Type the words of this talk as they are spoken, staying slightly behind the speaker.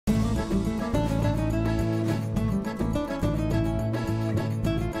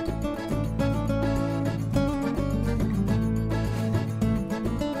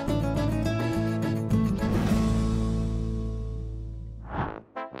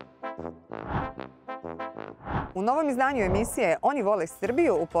U novom izdanju emisije Oni vole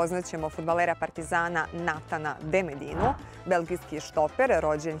Srbiju upoznat ćemo fudbalera Partizana Natana de Medinu. Belgijski štoper,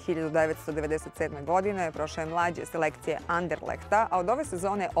 rođen 1997. godine, prošao je mlađe selekcije Anderlechta, a od ove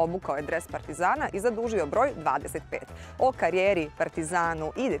sezone obukao je dres Partizana i zadužio broj 25. O karijeri,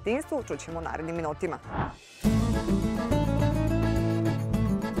 Partizanu i detinjstvu čućemo u narednim minutima.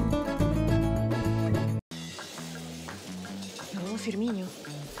 Ovo Firminju?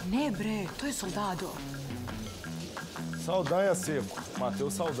 Ne bre, to je Soldado. Saldanha seco.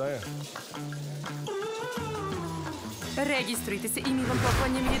 Matheus Saldanha. Registrujte se i mi vam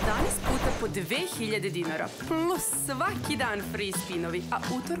poklanjamo 11 puta po 2000 dinara. Plus svaki dan free spinovi, a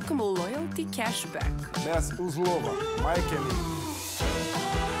utorkom loyalty cashback. Nes Uzlova. Majke mi.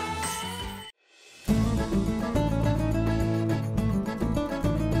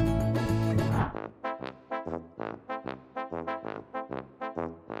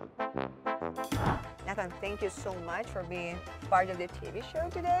 Natan, thank you so much for being part of the TV show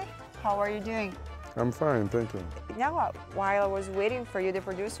today. How are you doing? I'm fine, thank you. Now, while I was waiting for you, the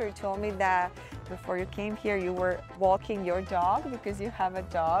producer told me that before you came here, you were walking your dog because you have a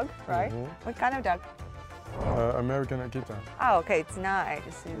dog, right? What kind of dog? American Akita. Oh, okay, it's nice.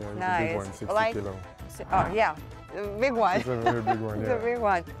 It's nice. A big one, 60 kilo. Oh, yeah, the big one. It's a very big one, yeah. It's a big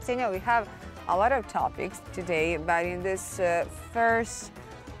one. So, we have a lot of topics today, but in this first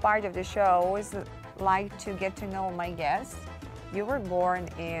part of the show, I always like to get to know my guests. You were born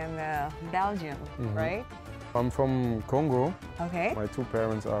in Belgium, right? I'm from Congo. Okay. My two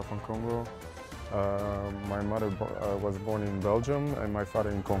parents are from Congo. My mother was born in Belgium and my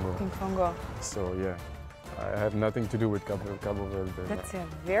father in Congo. In Congo. So yeah, I have nothing to do with Cabo Verde. That's a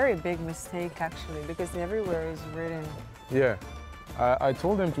very big mistake actually, because everywhere is written. Yeah. I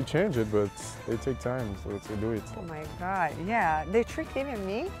told them to change it, but they take time to do it. Oh my God, yeah. They tricked even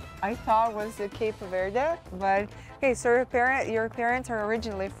me. I thought it was Cape Verde, but okay, so your parents are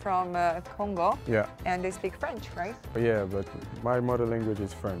originally from Congo. Yeah. And they speak French, right? Yeah, but my mother language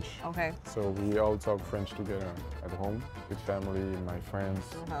is French. Okay. So we all talk French together at home, with family, my friends.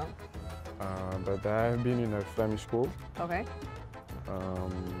 But I have been in a Flemish school. Okay.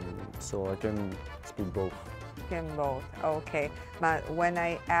 So I can speak both. Both, okay. But when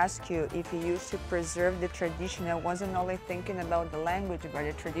I asked you if you used to preserve the tradition, I wasn't only thinking about the language, but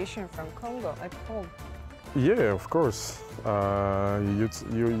the tradition from Congo at home. Yeah, of course.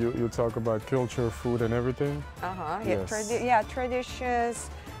 You talk about culture, food, and everything. Yes. Yeah, traditions,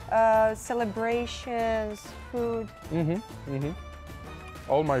 celebrations, food.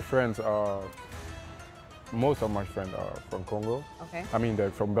 All my friends are. Most of my friends are from Congo. Okay. I mean, they're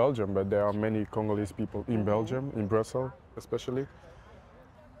from Belgium, but there are many Congolese people in Belgium, in Brussels especially.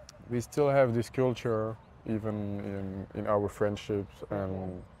 We still have this culture even in our friendships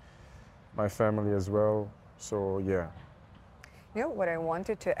and my family as well. So, yeah. You know what I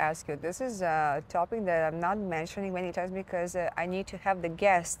wanted to ask you? This is a topic that I'm not mentioning many times because I need to have the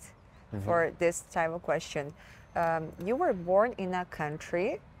guest for this type of question. You were born in a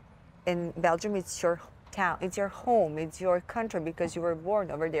country. In Belgium, it's your town, it's your home, it's your country because you were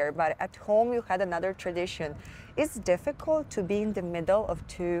born over there, but at home you had another tradition. It's difficult to be in the middle of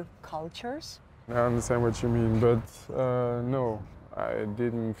two cultures? I understand what you mean, but no, I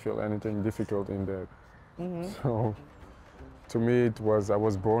didn't feel anything difficult in that. So to me it was, I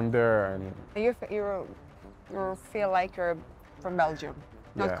was born there and... You feel like you're from Belgium,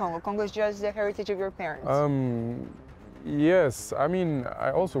 not Congo. Congo is just the heritage of your parents. Yes, I mean,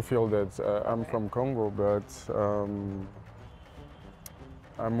 I also feel that I'm from Congo, but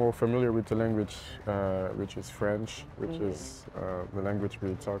I'm more familiar with the language, which is French, which is the language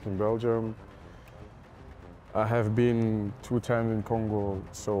we talk in Belgium. I have been 2 times in Congo,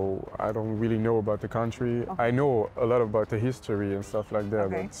 so I don't really know about the country. I know a lot about the history and stuff like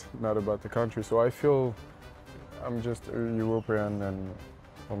that, but not about the country. So I feel I'm just a European and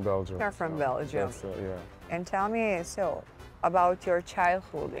from Belgium. You're from Belgium. Yeah. And tell me, so, about your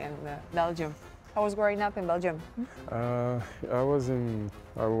childhood in Belgium. How was growing up in Belgium? I was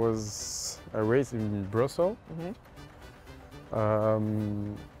raised in Brussels.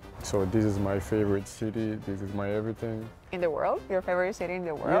 So this is my favorite city. This is my everything. In the world? Your favorite city in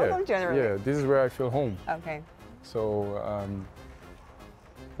the world or generally? Yeah, this is where I feel home. Okay. So,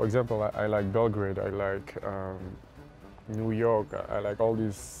 for example, I like Belgrade. I like New York, I like all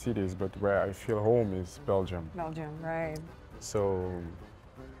these cities, but where I feel home is Belgium. Belgium, right. So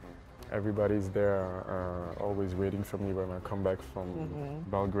everybody's there, always waiting for me when I come back from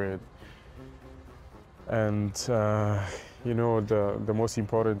Belgrade. And you know, the most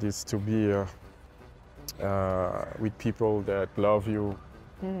important is to be with people that love you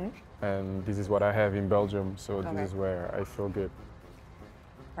and this is what I have in Belgium. So this is where I feel good.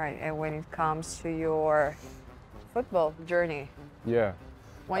 Right, and when it comes to your football journey, Yeah.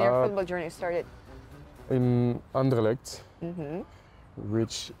 when your football journey started? In Anderlecht,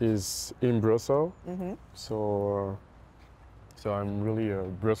 which is in Brussels. So I'm really a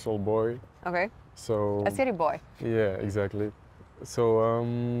Brussels boy. Okay, So a city boy. yeah, exactly. So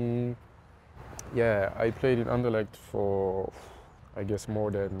yeah, I played in Anderlecht for I guess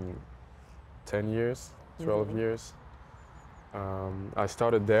more than 10 years, 12 years. I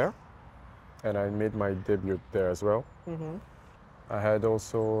started there, and I made my debut there as well. I had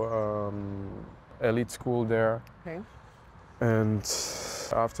also elite school there. Okay. And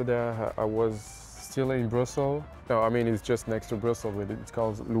after that, I was still in Brussels. No, I mean, it's just next to Brussels. It's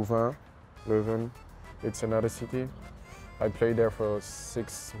called Leuven. It's another city. I played there for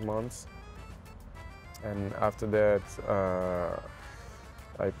 6 months. And after that,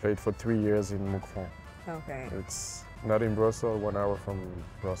 I played for 3 years in Moukron. Okay. It's not in Brussels, 1 hour from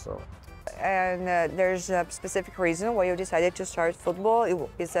Brussels. And there's a specific reason why you decided to start football?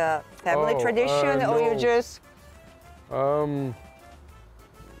 Is a family tradition, or you no. just...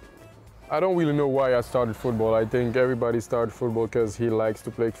 I don't really know why I started football. I think everybody started football because he likes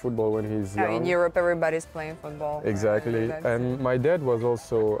to play football when he's young. In Europe, everybody's playing football. Exactly. And my dad was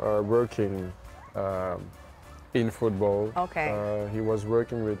also working in football. Okay. He was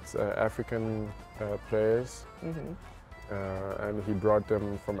working with African players, and he brought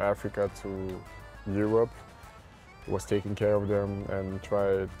them from Africa to Europe. He was taking care of them and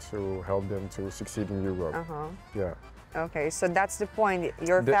tried to help them to succeed in Europe. Yeah. Okay, so that's the point.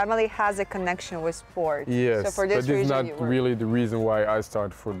 Your family has a connection with sport. Yes, so for this but it's reason not really the reason why I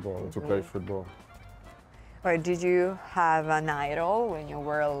started football, to play football. Or did you have an idol when you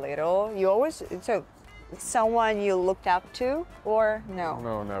were little? You always, so someone you looked up to, or no?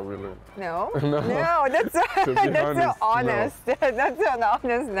 No, not really. No? No. No, that's that's so honest. No. That's an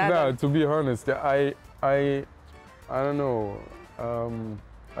honest. No, to be honest, I don't know.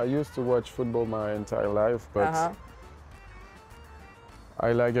 I used to watch football my entire life, but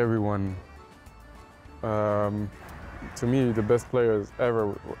I like everyone. To me, the best player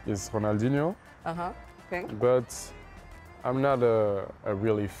ever is Ronaldinho. Okay. But I'm not a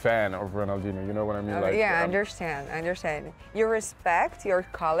really fan of Ronaldinho. You know what I mean? Like, yeah, I understand. You respect your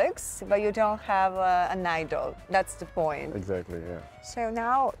colleagues, but you don't have an idol. That's the point. Exactly. Yeah. So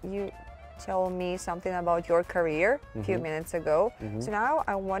now you told me something about your career a few minutes ago. So now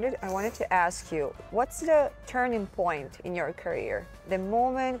I wanted to ask you, what's the turning point in your career? The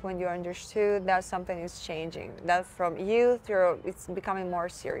moment when you understood that something is changing, that from youth it's becoming more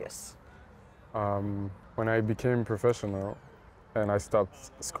serious. When I became professional and I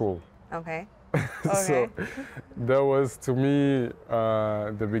stopped school. Okay. So that was to me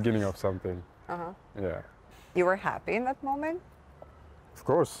the beginning of something. Yeah. You were happy in that moment? Of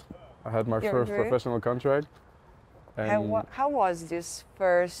course. I had my first professional contract. And How was this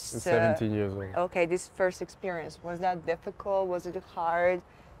first... 17 years old. Okay, this first experience, was that difficult? Was it hard?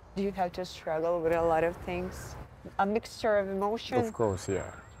 Did you have to struggle with a lot of things? A mixture of emotions? Of course,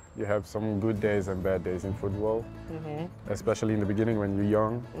 yeah. You have some good days and bad days in football, especially in the beginning when you're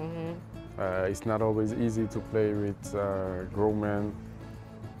young. It's not always easy to play with grown men.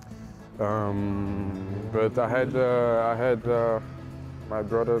 But I had my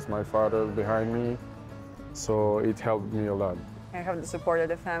brothers, my father behind me, so it helped me a lot. I have the support of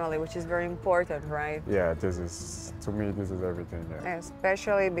the family, which is very important, right? Yeah, to me, this is everything. Yeah.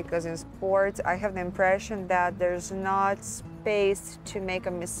 Especially because in sports, I have the impression that there's not space to make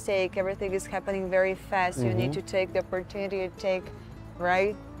a mistake. Everything is happening very fast. You need to take the opportunity to take,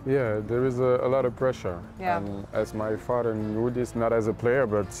 right? Yeah, there is a lot of pressure. Yeah. And as my father knew this, not as a player,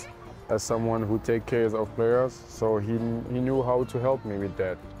 but as someone who takes care of players, so he knew how to help me with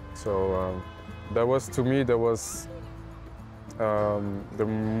that. So that was, to me, the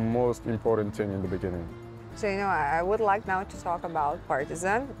most important thing in the beginning. So, you know, I would like now to talk about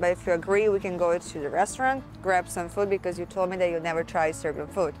Partizan, but if you agree, we can go to the restaurant, grab some food, because you told me that you never tried Serbian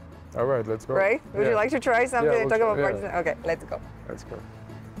food. All right, let's go. Right? Would you like to try something and talk about yeah. Partizan? Okay, let's go. Let's go.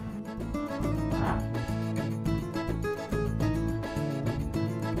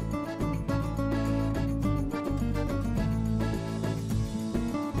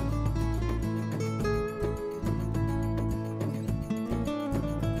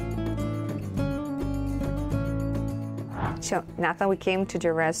 So, Nathan, we came to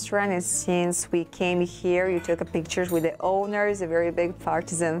the restaurant, and since we came here, you took pictures with the owners, a very big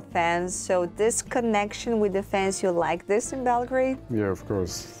Partizan fans. So this connection with the fans, you like this in Belgrade? Yeah, of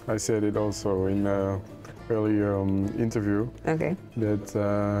course. I said it also in earlier interview Okay. that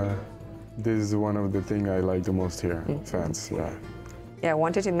this is one of the things I like the most here. Fans, yeah. Yeah, I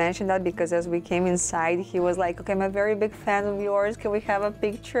wanted to mention that because as we came inside, he was like, okay, I'm a very big fan of yours. Can we have a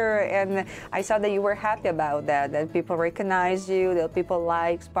picture? And I saw that you were happy about that people recognize you, that people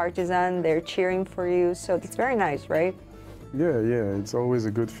like Partizan, they're cheering for you. So it's very nice, right? Yeah, it's always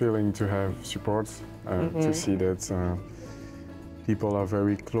a good feeling to have support, to see that people are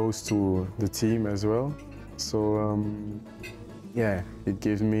very close to the team as well. So, yeah, it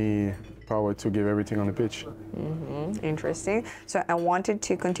gives me power to give everything on the pitch. Interesting. So I wanted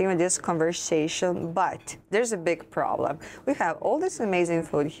to continue this conversation, but there's a big problem. We have all this amazing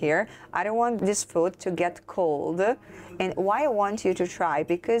food here. I don't want this food to get cold. And why I want you to try,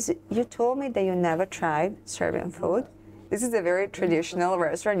 because you told me that you never tried Serbian food. This is a very traditional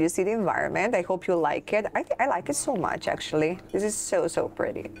restaurant. You see the environment. I hope you like it. I like it so much, actually. This is so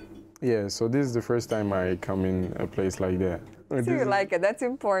pretty. Yeah, so this is the first time I come in a place like that. So you like it. That's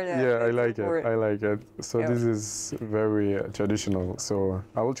important. Yeah, I That's like important. it. I like it. So Yeah. this is very traditional. So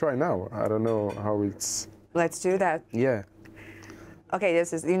I will try now. I don't know how it's. Let's do that. Yeah. Okay,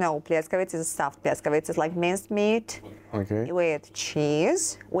 this is, pljeskavica is stuffed pljeskavica. It's like minced meat Okay. with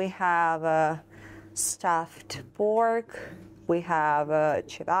cheese. We have stuffed pork. We have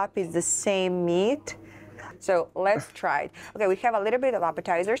cevapi. It's the same meat. So let's try it. Okay, we have a little bit of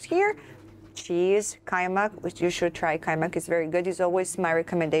appetizers here. Cheese, kaymak, which you should try. Kaymak is very good. It's always my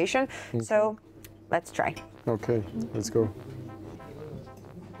recommendation. So let's try. Okay, let's go.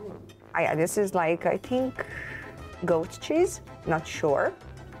 Yeah, this is like, I think, goat cheese. Not sure.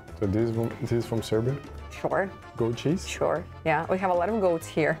 So this is from Serbia? Sure. Goat cheese? Sure. Yeah, we have a lot of goats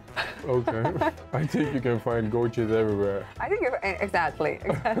here. Okay. I think you can find goat cheese everywhere. I think exactly.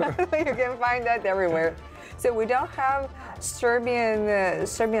 You can find that everywhere. So we don't have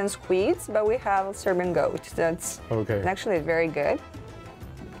Serbian squids, but we have Serbian goat. That's Okay. actually very good.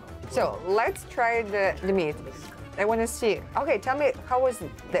 So let's try the meat. I want to see. Okay, tell me, how was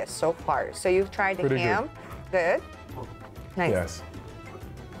this so far? So you've tried the Pretty ham. Good. Nice. Yes.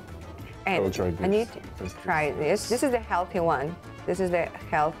 And I will try I need this. to try this. This is the healthy one. This is the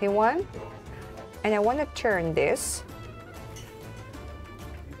healthy one. And I want to turn this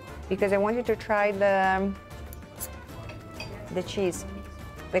because I wanted to try the cheese,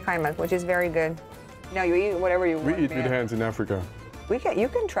 the kaymak, which is very good. No, you eat whatever you want. We eat with man. hands in Africa. You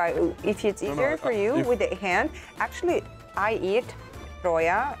can try if it's easier for you with the hand. Actually, I eat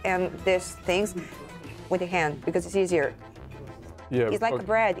roya and these things with the hand because it's easier. Yeah. It's like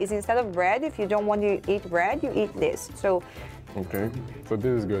bread. It's instead of bread. If you don't want to eat bread, you eat this. So Okay. So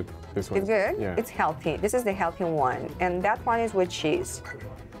this is good. This one. it's good. Yeah. It's healthy. This is the healthy one, and that one is with cheese.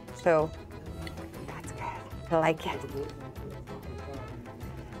 So that's good. I like it.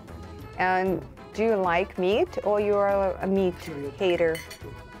 And do you like meat, or you're a meat hater?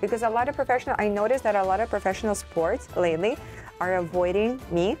 Because I noticed that a lot of professional sports lately are avoiding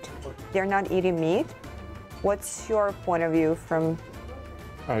meat. They're not eating meat. What's your point of view from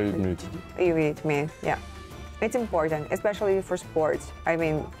I eat meat. you eat meat? Yeah. It's important, especially for sports. I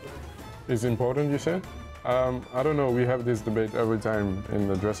mean, It's important, you said? I don't know. We have this debate every time in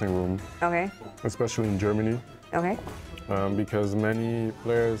the dressing room, okay, especially in Germany, okay. because many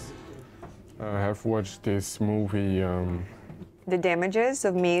players have watched this movie. The damages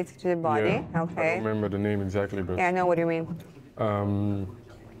of meat to the body. Yeah, I Okay. don't remember the name exactly, but Yeah, I know what you mean.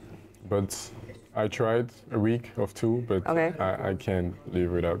 but I tried a week of two, but Okay. I can't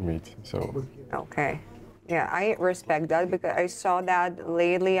live without meat. So Okay. Yeah, I respect that because I saw that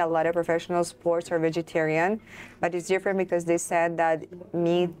lately a lot of professional sports are vegetarian, but it's different because they said that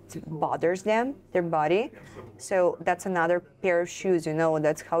meat bothers them, their body. So that's another pair of shoes,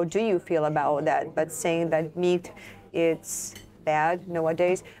 that's how do you feel about that? But saying that meat, it's bad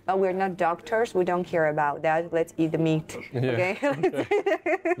nowadays, but we're not doctors, we don't care about that. Let's eat the meat, Yeah, okay?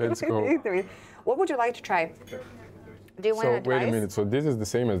 let's go. Eat the meat. What would you like to try? Do you want So to try? wait a minute. So this is the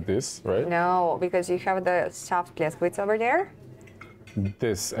same as this, right? No, because you have the soft pljeskavica over there.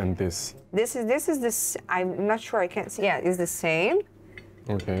 This and this. This is this. I'm not sure. I can't see. Yeah, it's the same.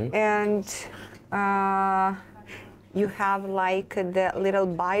 Okay. And you have like the little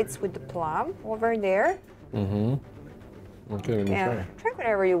bites with the plum over there. Okay, let me Yeah, try. try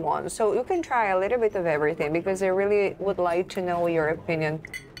whatever you want. So you can try a little bit of everything because I really would like to know your opinion.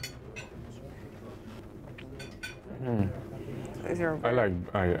 Is your I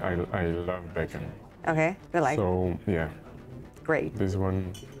love bacon. okay? You like So yeah, great. this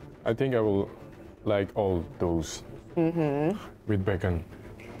one, I think I will like all those with bacon.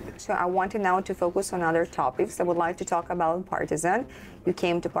 So I wanted now to focus on other topics. I would like to talk about Partizan. You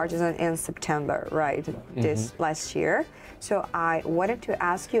came to Partizan in September, right? This last year. So I wanted to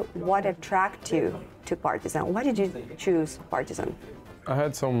ask you, what attracted you to Partizan? Why did you choose Partizan? I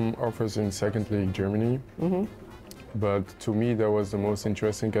had some offers in second league Germany, but to me that was the most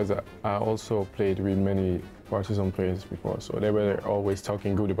interesting because I also played with many Partizan players before, so they were always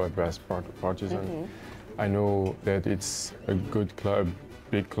talking good about Partizan. I know that it's a good club,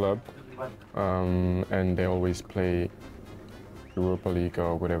 big club, and they always play Europa League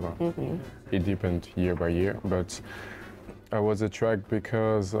or whatever. It depends year by year, but I was attracted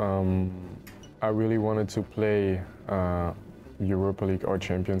because I really wanted to play Europa League or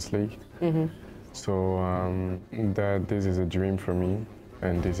Champions League. So that this is a dream for me,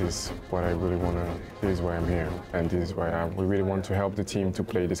 and this is what I really want to, this is why I'm here, and this is why we really want to help the team to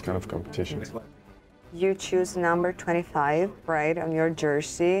play this kind of competitions. You choose number 25, right, on your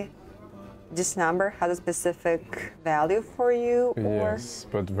jersey. This number has a specific value for you, or? Yes,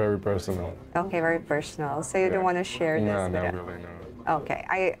 but very personal. Okay, very personal. So you don't want to share this No, with not us? really, no. Okay,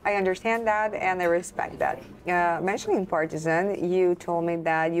 I understand that and I respect that. Mentioning Partizan, you told me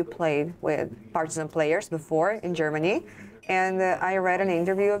that you played with Partizan players before in Germany, and I read an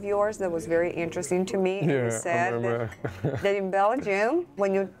interview of yours that was very interesting to me. Yeah, You said I remember. that in Belgium,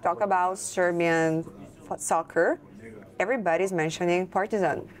 when you talk about Serbian soccer, everybody's mentioning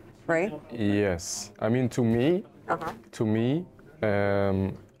Partizan, right? Yes, I mean to me,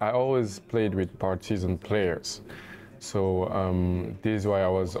 I always played with Partizan players. So this is why I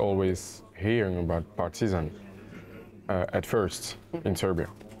was always hearing about Partizan at first in Serbia.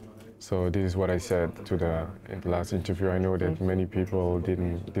 So this is what I said in the last interview. I know that many people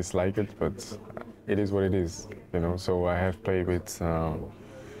didn't dislike it, but it is what it is, you know. So I have played with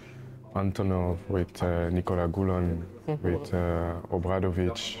Antonov, with Nikola Gulan, with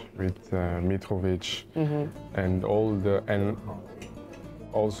Obradovic, with Mitrovic, and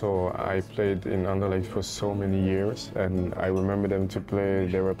also, I played in Anderlecht for so many years, and I remember them to play.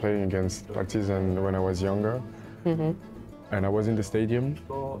 They were playing against Partizan when I was younger, and I was in the stadium.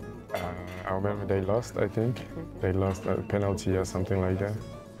 I remember they lost. I think they lost a penalty or something like that.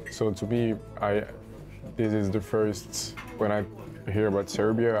 So to me, this is the first. When I hear about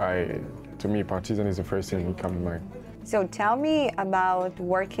Serbia, to me, Partizan is the first thing that comes to mind. So tell me about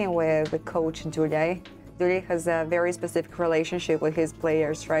working with the coach Dulje. Dulje has a very specific relationship with his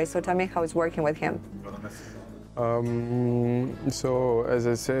players, right? So tell me how it's working with him. So as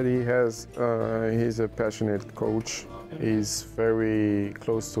I said, he's a passionate coach. He's very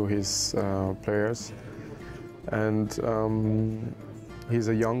close to his players, and he's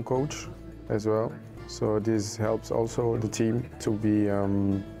a young coach as well. So this helps also the team to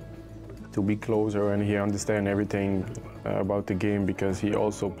be closer, and he understands everything about the game because he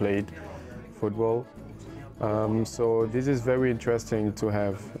also played football. So this is very interesting to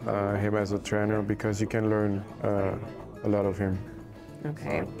have him as a trainer because you can learn a lot of him.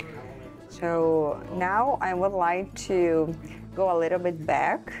 Okay. So now I would like to go a little bit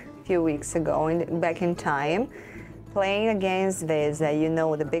back, a few weeks ago, back in time, playing against Veza, you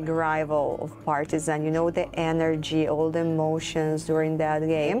know, the big rival of Partizan, you know, the energy, all the emotions during that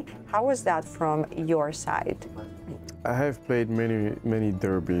game. How was that from your side? I have played many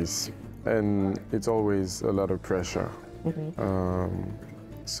derbies, and it's always a lot of pressure.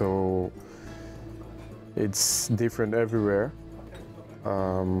 So it's different everywhere.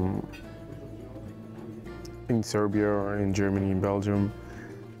 In Serbia or in Germany, in Belgium,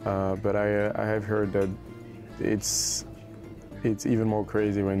 but I have heard that it's even more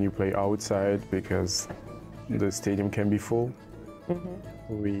crazy when you play outside because the stadium can be full.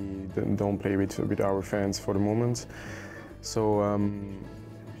 We don't play with our fans for the moment, so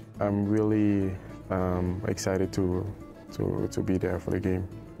I'm really excited to be there for the game.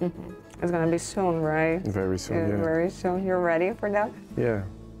 It's gonna be soon, right? Very soon, yeah. Very soon. You're ready for that? Yeah.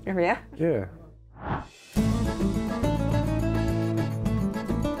 Yeah? Yeah.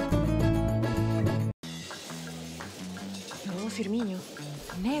 Ovo Firmino?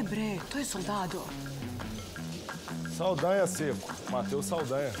 Ne bre, to je Soldado. Saldanha seco. Mateus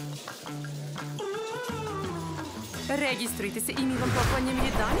Saldanha. Registrujte se i mi vam poklanjam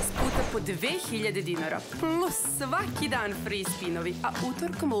 11 puta po 2000 dinara. Plus svaki dan free spinovi, a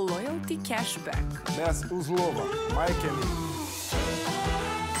utorkom loyalty cashback. Nes uz lova. Majke mi.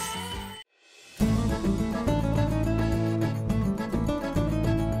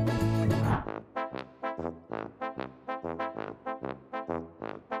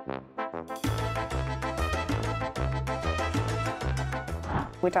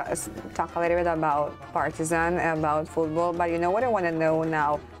 we talk a little bit about Partizan, about football, but you know what I want to know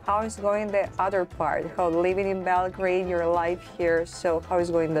now? How is going the other part? How living in Belgrade, your life here, so how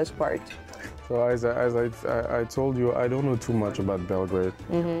is going this part? So as I told you, I don't know too much about Belgrade.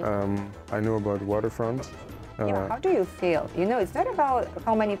 I know about waterfront. Yeah, how do you feel? You know, it's not about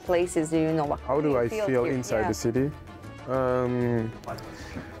how many places do you know. But how do I feel here? inside the city?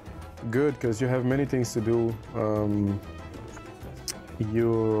 Good, because you have many things to do.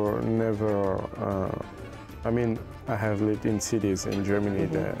 You're never, I mean, I have lived in cities in Germany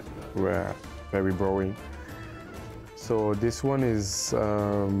that were very boring. So this one is,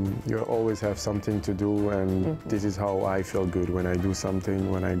 you always have something to do, and this is how I feel good when I do something,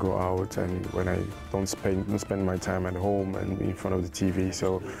 when I go out, and when I don't spend my time at home and in front of the TV.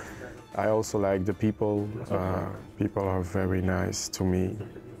 So I also like the people. People are very nice to me.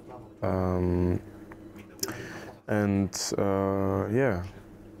 Yeah,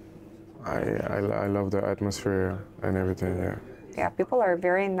 I love the atmosphere and everything, yeah. Yeah, people are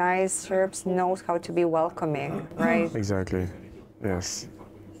very nice. Serbs knows how to be welcoming, right? Exactly, yes.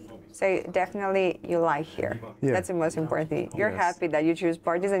 So definitely you like here. Yeah. That's the most important thing. You're Yes. happy that you choose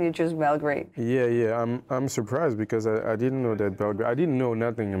Partizan, you choose Belgrade. Yeah. I'm surprised because I didn't know that Belgrade. I didn't know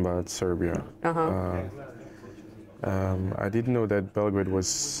nothing about Serbia. I didn't know that Belgrade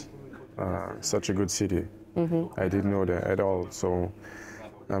was such a good city. I didn't know that at all. So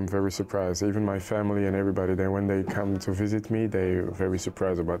I'm very surprised. Even my family and everybody, when they come to visit me, they're very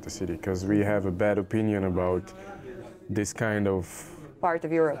surprised about the city because we have a bad opinion about this kind of Part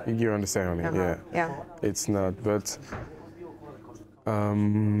of Europe. You understand me? Yeah. Yeah. It's not, but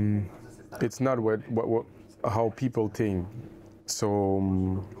it's not how people think. So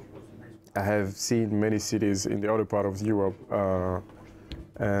I have seen many cities in the other part of Europe,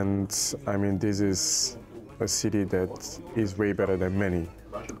 and I mean this is a city that is way better than many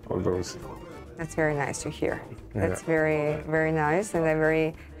of those. That's very nice to hear. Yeah. That's very, very nice, and I'm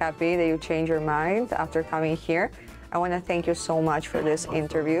very happy that you changed your mind after coming here. I want to thank you so much for this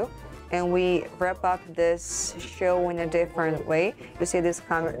interview. And we wrap up this show in a different way. You see this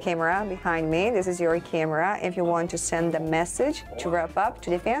camera behind me. This is your camera. If you want to send a message to wrap up to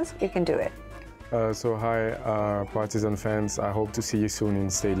the fans, you can do it. So hi, Partizan fans. I hope to see you soon in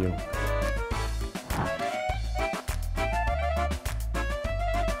stadium.